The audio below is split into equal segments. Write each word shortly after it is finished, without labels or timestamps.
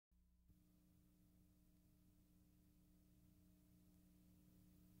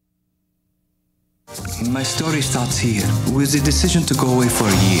My story starts here, with the decision to go away for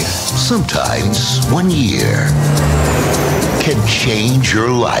a year. Sometimes 1 year can change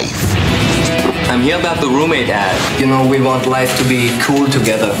your life. I'm here about the roommate ad. You know, we want life to be cool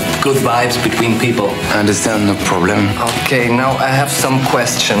together. Good vibes between people. I understand, no problem. Okay, now I have some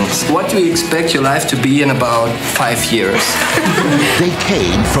questions. What do you expect your life to be in about 5 years? They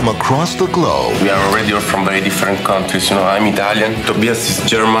came from across the globe. We are already from very different countries. You know, I'm Italian, Tobias is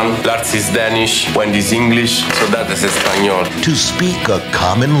German, Lars is Danish, Wendy is English, so that is Espanol. To speak a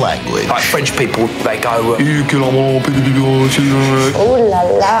common language. Like French people, they go... Oh la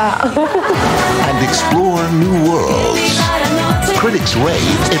la. And explore new worlds. Critics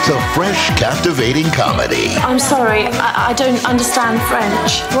rate it's a fresh, captivating comedy. I'm sorry, I don't understand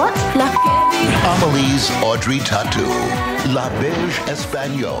French. What? Amelie's Audrey Tautou. Auberge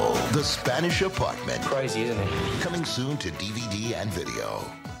Espagnole, The Spanish Apartment. Crazy, isn't it? Coming soon to DVD and video.